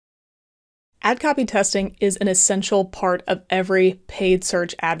Ad copy testing is an essential part of every paid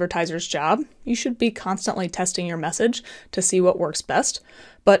search advertiser's job. You should be constantly testing your message to see what works best.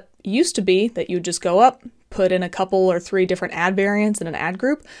 But it used to be that you just go up, put in a couple or three different ad variants in an ad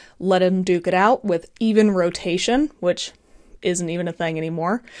group, let them duke it out with even rotation, which isn't even a thing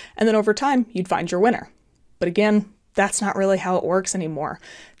anymore, and then over time you'd find your winner. But again, that's not really how it works anymore.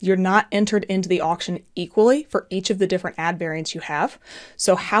 You're not entered into the auction equally for each of the different ad variants you have.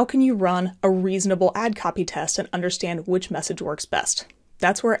 So how can you run a reasonable ad copy test and understand which message works best?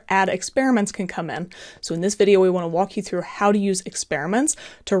 That's where ad experiments can come in. So in this video, we want to walk you through how to use experiments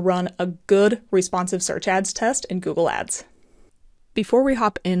to run a good responsive search ads test in Google Ads. Before we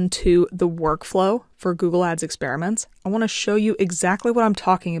hop into the workflow for Google Ads experiments, I want to show you exactly what I'm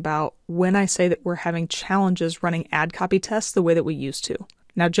talking about when I say that we're having challenges running ad copy tests the way that we used to.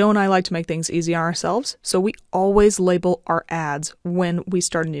 Now, Joe and I like to make things easy on ourselves, so we always label our ads when we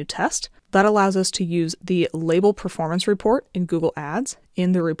start a new test. That allows us to use the label performance report in Google Ads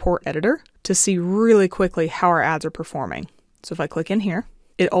in the report editor to see really quickly how our ads are performing. So if I click in here,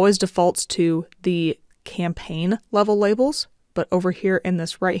 it always defaults to the campaign level labels. But over here in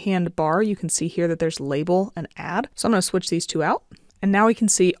this right-hand bar, you can see here that there's label and ad. So I'm going to switch these two out. And now we can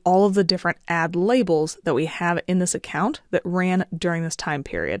see all of the different ad labels that we have in this account that ran during this time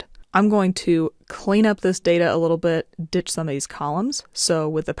period. I'm going to clean up this data a little bit, ditch some of these columns. So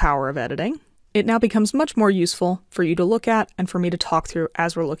with the power of editing, it now becomes much more useful for you to look at and for me to talk through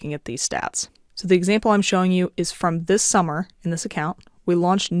as we're looking at these stats. So the example I'm showing you is from this summer in this account. We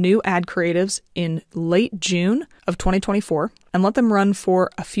launched new ad creatives in late June of 2024 and let them run for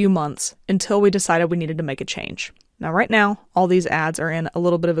a few months until we decided we needed to make a change. Now, right now, all these ads are in a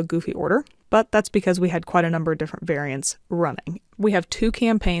little bit of a goofy order, but that's because we had quite a number of different variants running. We have 2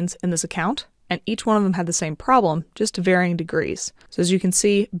 campaigns in this account, and each one of them had the same problem, just to varying degrees. So as you can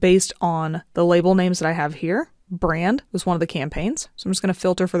see, based on the label names that I have here, brand was one of the campaigns. So I'm just going to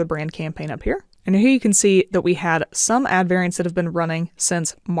filter for the brand campaign up here. And here you can see that we had some ad variants that have been running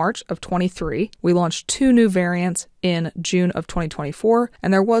since March of 23. We launched 2 new variants in June of 2024,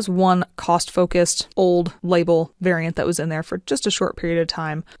 and there was one cost-focused old label variant that was in there for just a short period of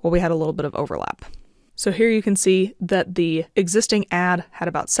time while we had a little bit of overlap. So here you can see that the existing ad had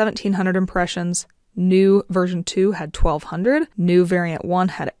about 1,700 impressions. New version 2 had 1,200, new variant 1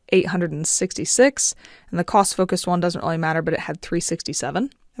 had 866, and the cost-focused one doesn't really matter, but it had 367.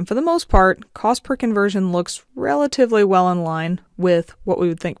 And for the most part, cost per conversion looks relatively well in line with what we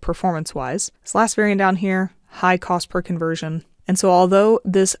would think performance-wise. This last variant down here, high cost per conversion. And so although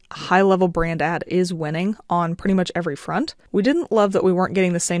this high-level brand ad is winning on pretty much every front, we didn't love that we weren't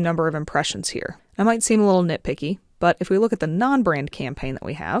getting the same number of impressions here. That might seem a little nitpicky, but if we look at the non-brand campaign that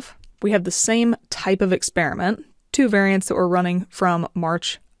we have the same type of experiment, 2 variants that were running from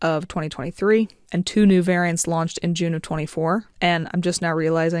March of 2023 and 2 new variants launched in June of 24. And I'm just now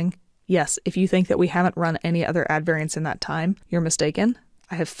realizing, yes, if you think that we haven't run any other ad variants in that time, you're mistaken.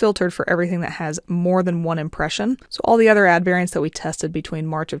 I have filtered for everything that has more than 1 impression. So all the other ad variants that we tested between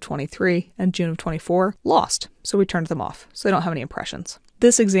March of 23 and June of 24 lost. So we turned them off. So they don't have any impressions.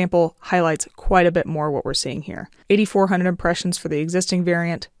 This example highlights quite a bit more what we're seeing here. 8,400 impressions for the existing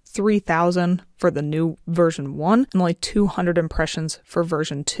variant, 3,000 for the new version 1, and only 200 impressions for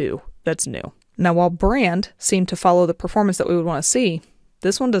version 2 that's new. Now, while brand seemed to follow the performance that we would want to see,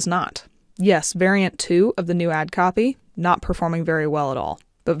 this one does not. Yes, variant 2 of the new ad copy, not performing very well at all.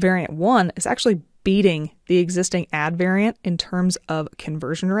 But variant 1 is actually beating the existing ad variant in terms of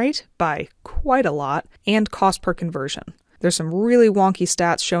conversion rate by quite a lot and cost per conversion. There's some really wonky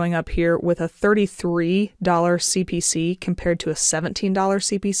stats showing up here with a $33 CPC compared to a $17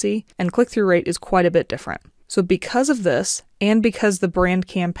 CPC, and click-through rate is quite a bit different. So because of this, and because the brand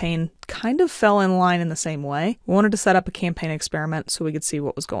campaign kind of fell in line in the same way, we wanted to set up a campaign experiment so we could see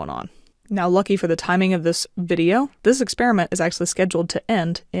what was going on. Now, lucky for the timing of this video, this experiment is actually scheduled to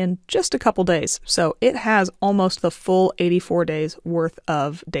end in just a couple days. So it has almost the full 84 days worth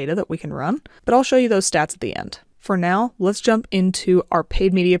of data that we can run, but I'll show you those stats at the end. For now, let's jump into our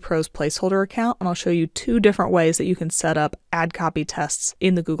Paid Media Pros placeholder account, and I'll show you 2 different ways that you can set up ad copy tests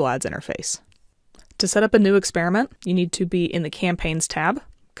in the Google Ads interface. To set up a new experiment, you need to be in the Campaigns tab.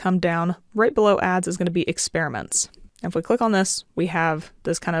 Come down, right below Ads is going to be Experiments. And if we click on this, we have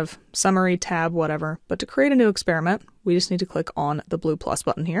this kind of summary tab, whatever. But to create a new experiment, we just need to click on the blue plus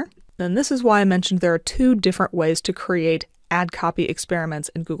button here. And this is why I mentioned there are 2 different ways to create ad copy experiments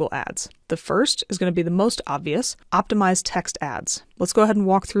in Google Ads. The first is going to be the most obvious, optimize text ads. Let's go ahead and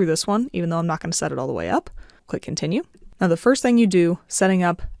walk through this one, even though I'm not going to set it all the way up. Click continue. Now the first thing you do setting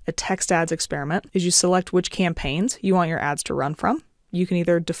up a text ads experiment is you select which campaigns you want your ads to run from. you can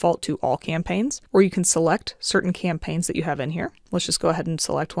either default to all campaigns, or you can select certain campaigns that you have in here. Let's just go ahead and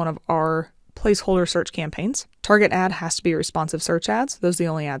select one of our placeholder search campaigns. Target ad has to be responsive search ads. Those are the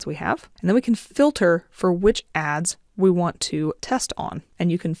only ads we have. And then we can filter for which ads we want to test on.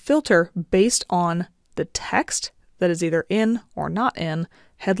 And you can filter based on the text that is either in or not in,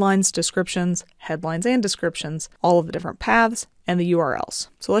 headlines, descriptions, headlines and descriptions, all of the different paths, and the URLs.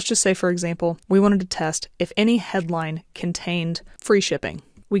 So let's just say, for example, we wanted to test if any headline contained free shipping.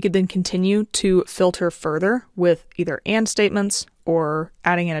 We could then continue to filter further with either and statements or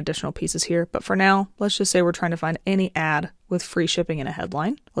adding in additional pieces here. But for now, let's just say we're trying to find any ad with free shipping in a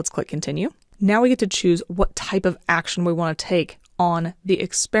headline. Let's click continue. Now we get to choose what type of action we want to take on the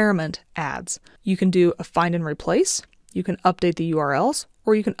experiment ads. You can do a find and replace, you can update the URLs,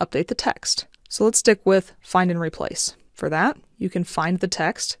 or you can update the text. So let's stick with find and replace. For that, you can find the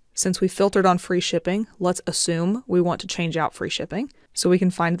text. Since we filtered on free shipping, let's assume we want to change out free shipping. So we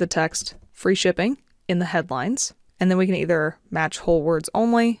can find the text free shipping in the headlines, and then we can either match whole words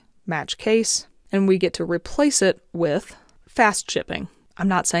only, match case, and we get to replace it with fast shipping. I'm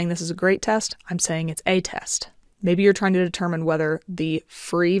not saying this is a great test, I'm saying it's a test. Maybe you're trying to determine whether the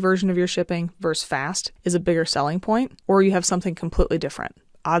free version of your shipping versus fast is a bigger selling point, or you have something completely different.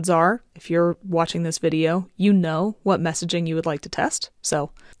 Odds are, if you're watching this video, you know what messaging you would like to test.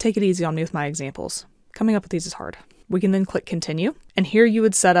 So take it easy on me with my examples. Coming up with these is hard. We can then click continue. And here you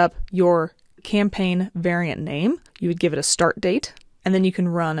would set up your campaign variant name. You would give it a start date, and then you can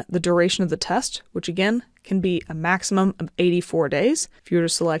run the duration of the test, which again can be a maximum of 84 days. If you were to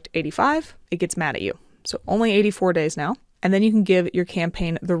select 85, it gets mad at you. So only 84 days now. And then you can give your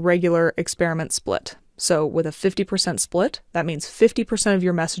campaign the regular experiment split. So with a 50% split, that means 50% of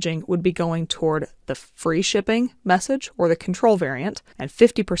your messaging would be going toward the free shipping message or the control variant, and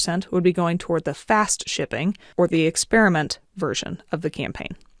 50% would be going toward the fast shipping or the experiment version of the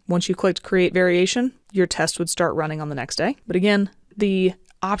campaign. Once you clicked create variation, your test would start running on the next day. But again, the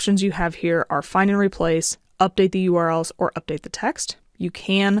options you have here are find and replace, update the URLs, or update the text. You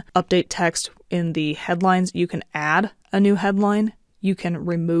can update text in the headlines. You can add a new headline. You can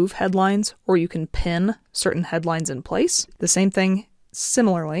remove headlines, or you can pin certain headlines in place. The same thing,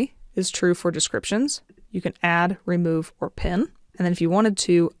 similarly, is true for descriptions. You can add, remove, or pin. And then if you wanted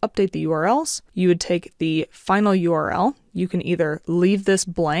to update the URLs, you would take the final URL. You can either leave this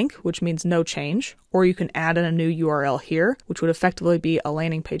blank, which means no change, or you can add in a new URL here, which would effectively be a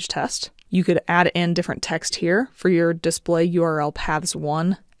landing page test. You could add in different text here for your display URL paths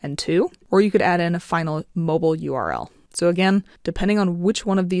 1 and 2, or you could add in a final mobile URL. So again, depending on which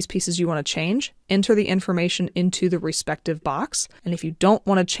one of these pieces you want to change, enter the information into the respective box. And if you don't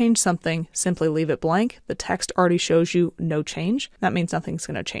want to change something, simply leave it blank. The text already shows you no change. That means nothing's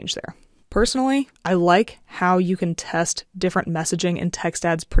going to change there. Personally, I like how you can test different messaging and text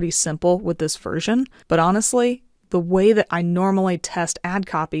ads pretty simple with this version. But honestly, the way that I normally test ad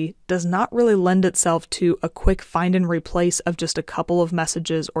copy does not really lend itself to a quick find and replace of just a couple of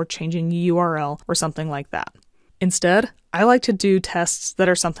messages or changing the URL or something like that. Instead, I like to do tests that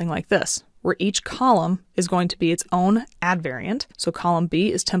are something like this, where each column is going to be its own ad variant. So column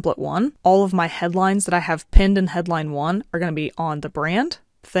B is template 1. All of my headlines that I have pinned in headline 1 are going to be on the brand.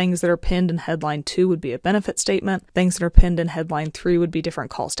 Things that are pinned in headline 2 would be a benefit statement. Things that are pinned in headline 3 would be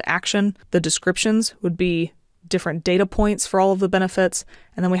different calls to action. The descriptions would be different data points for all of the benefits.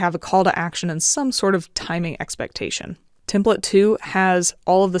 And then we have a call to action and some sort of timing expectation. Template 2 has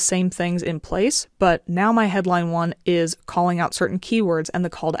all of the same things in place, but now my headline 1 is calling out certain keywords and the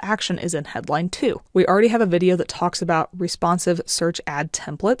call to action is in headline 2. We already have a video that talks about responsive search ad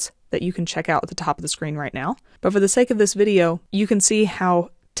templates that you can check out at the top of the screen right now. But for the sake of this video, you can see how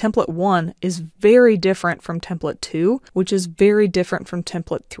template 1 is very different from template 2, which is very different from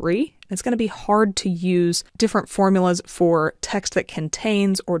template 3. It's going to be hard to use different formulas for text that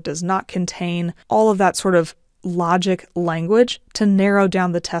contains or does not contain, all of that sort of logic language to narrow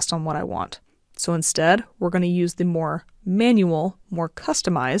down the test on what I want. So instead, we're going to use the more manual, more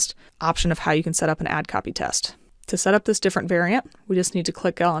customized option of how you can set up an ad copy test. To set up this different variant, we just need to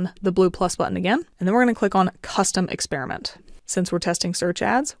click on the blue plus button again, and then we're going to click on Custom Experiment. Since we're testing search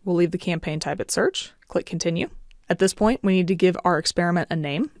ads, we'll leave the campaign type at search, click continue. At this point, we need to give our experiment a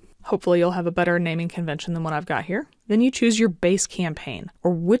name. Hopefully you'll have a better naming convention than what I've got here. Then you choose your base campaign,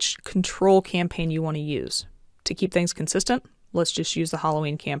 or which control campaign you want to use. To keep things consistent, let's just use the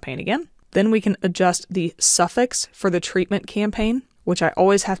Halloween campaign again. Then we can adjust the suffix for the treatment campaign, which I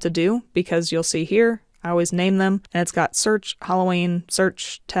always have to do because you'll see here, I always name them, and it's got search, Halloween,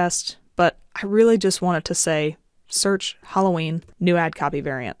 search, test, but I really just want it to say search, Halloween, new ad copy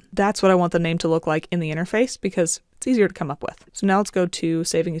variant. That's what I want the name to look like in the interface because It's easier to come up with. So now let's go to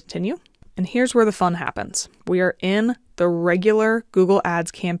Save and Continue. And here's where the fun happens. We are in the regular Google Ads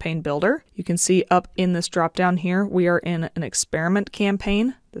campaign builder. You can see up in this drop down here, we are in an experiment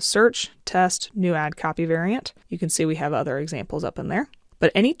campaign, the search, test, new ad copy variant. You can see we have other examples up in there.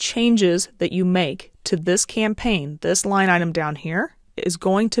 But any changes that you make to this campaign, this line item down here, is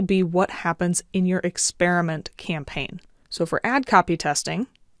going to be what happens in your experiment campaign. So for ad copy testing,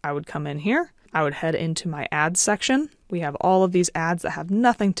 I would come in here, I would head into my ads section. We have all of these ads that have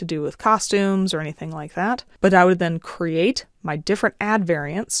nothing to do with costumes or anything like that. But I would then create my different ad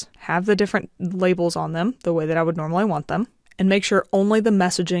variants, have the different labels on them the way that I would normally want them, and make sure only the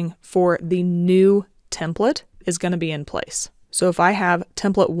messaging for the new template is going to be in place. So if I have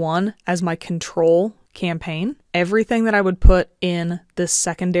template 1 as my control campaign, everything that I would put in this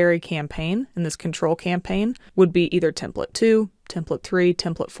secondary campaign, in this control campaign, would be either template 2, template 3,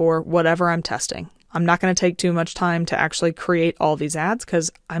 template 4, whatever I'm testing. I'm not going to take too much time to actually create all these ads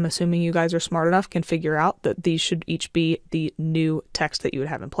because I'm assuming you guys are smart enough, can figure out that these should each be the new text that you would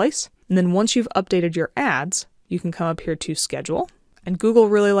have in place. And then once you've updated your ads, you can come up here to schedule. And Google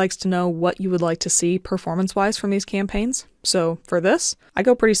really likes to know what you would like to see performance-wise from these campaigns. So for this, I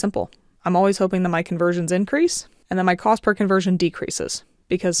go pretty simple. I'm always hoping that my conversions increase and that my cost per conversion decreases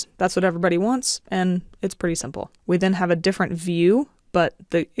because that's what everybody wants and it's pretty simple. We then have a different view, but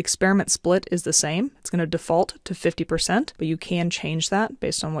the experiment split is the same. It's going to default to 50%, but you can change that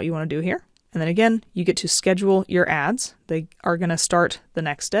based on what you want to do here. And then again, you get to schedule your ads. They are going to start the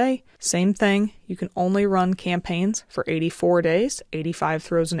next day. Same thing. You can only run campaigns for 84 days. 85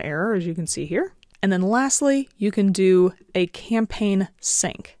 throws an error, as you can see here. And then lastly, you can do a campaign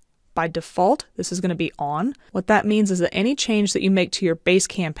sync. By default, this is going to be on. What that means is that any change that you make to your base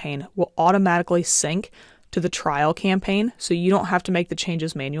campaign will automatically sync to the trial campaign, so you don't have to make the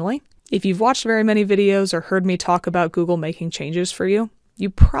changes manually. If you've watched very many videos or heard me talk about Google making changes for you, you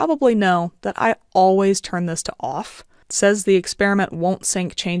probably know that I always turn this to off. It says the experiment won't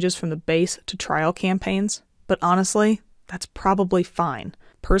sync changes from the base to trial campaigns, but honestly, that's probably fine.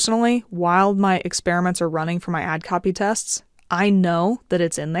 Personally, while my experiments are running for my ad copy tests, I know that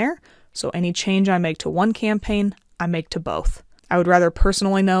it's in there, so any change I make to one campaign, I make to both. I would rather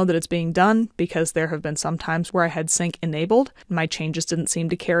personally know that it's being done because there have been some times where I had sync enabled and my changes didn't seem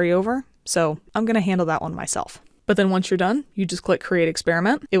to carry over, so I'm going to handle that one myself. But then once you're done, you just click Create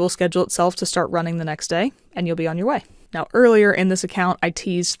Experiment. It will schedule itself to start running the next day, and you'll be on your way. Now, earlier in this account, I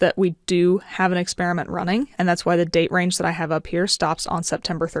teased that we do have an experiment running, and that's why the date range that I have up here stops on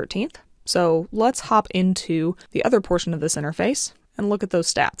September 13th. So let's hop into the other portion of this interface and look at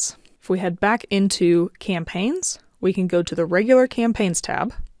those stats. If we head back into Campaigns, we can go to the Regular Campaigns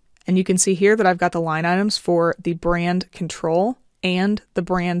tab, and you can see here that I've got the line items for the brand control and the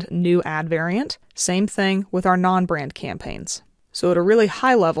brand new ad variant. Same thing with our non-brand campaigns. So at a really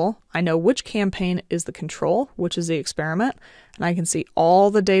high level, I know which campaign is the control, which is the experiment, and I can see all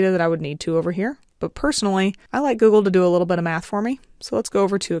the data that I would need to over here. But personally, I like Google to do a little bit of math for me. So let's go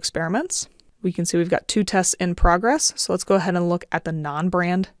over to experiments. We can see we've got 2 tests in progress. So let's go ahead and look at the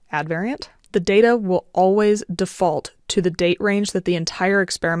non-brand ad variant. The data will always default to the date range that the entire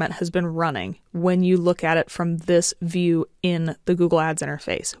experiment has been running when you look at it from this view in the Google Ads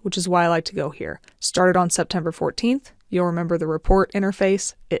interface, which is why I like to go here. Started on September 14th. You'll remember the report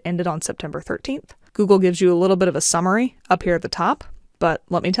interface. It ended on September 13th. Google gives you a little bit of a summary up here at the top. But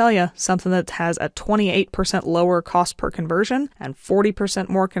let me tell you, something that has a 28% lower cost per conversion and 40%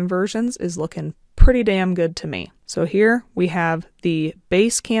 more conversions is looking pretty damn good to me. So here we have the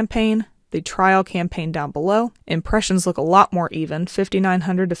base campaign, the trial campaign down below. Impressions look a lot more even,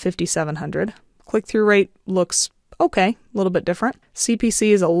 5,900 to 5,700. Click-through rate looks okay, a little bit different.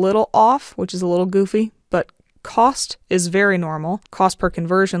 CPC is a little off, which is a little goofy, but cost is very normal. Cost per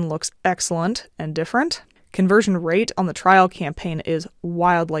conversion looks excellent and different. Conversion rate on the trial campaign is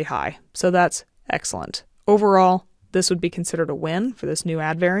wildly high, so that's excellent. Overall, this would be considered a win for this new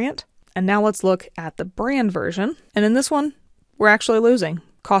ad variant. And now let's look at the brand version. And in this one, we're actually losing.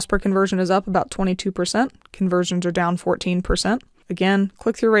 Cost per conversion is up about 22%. Conversions are down 14%. Again,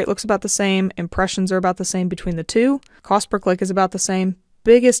 click-through rate looks about the same. Impressions are about the same between the two. Cost per click is about the same.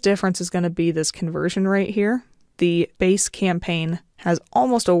 Biggest difference is going to be this conversion rate here. The base campaign has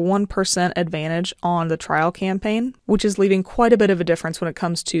almost a 1% advantage on the trial campaign, which is leaving quite a bit of a difference when it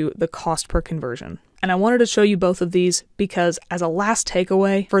comes to the cost per conversion. And I wanted to show you both of these because as a last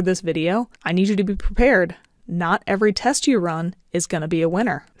takeaway for this video, I need you to be prepared. Not every test you run is going to be a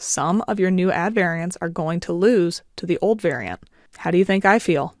winner. Some of your new ad variants are going to lose to the old variant. How do you think I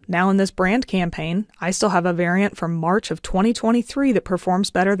feel? Now in this brand campaign, I still have a variant from March of 2023 that performs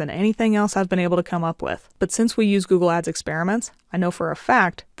better than anything else I've been able to come up with. But since we use Google Ads experiments, I know for a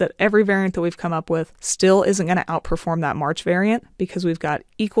fact that every variant that we've come up with still isn't going to outperform that March variant because we've got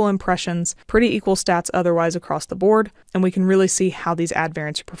equal impressions, pretty equal stats otherwise across the board, and we can really see how these ad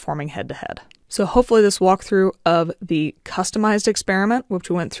variants are performing head to head. So hopefully this walkthrough of the customized experiment, which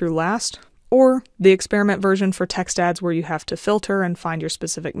we went through last, or the experiment version for text ads where you have to filter and find your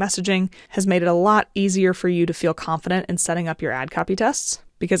specific messaging, has made it a lot easier for you to feel confident in setting up your ad copy tests.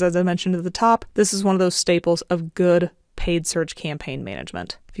 Because as I mentioned at the top, this is one of those staples of good paid search campaign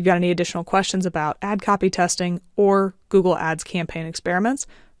management. If you've got any additional questions about ad copy testing or Google Ads campaign experiments,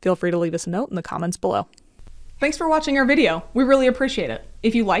 feel free to leave us a note in the comments below. Thanks for watching our video. We really appreciate it.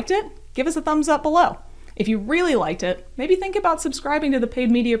 If you liked it, give us a thumbs up below. If you really liked it, maybe think about subscribing to the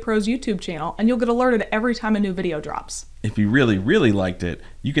Paid Media Pros YouTube channel and you'll get alerted every time a new video drops. If you really liked it,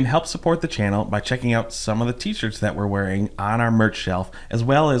 you can help support the channel by checking out some of the t-shirts that we're wearing on our merch shelf, as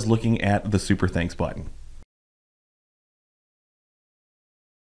well as looking at the Super Thanks button.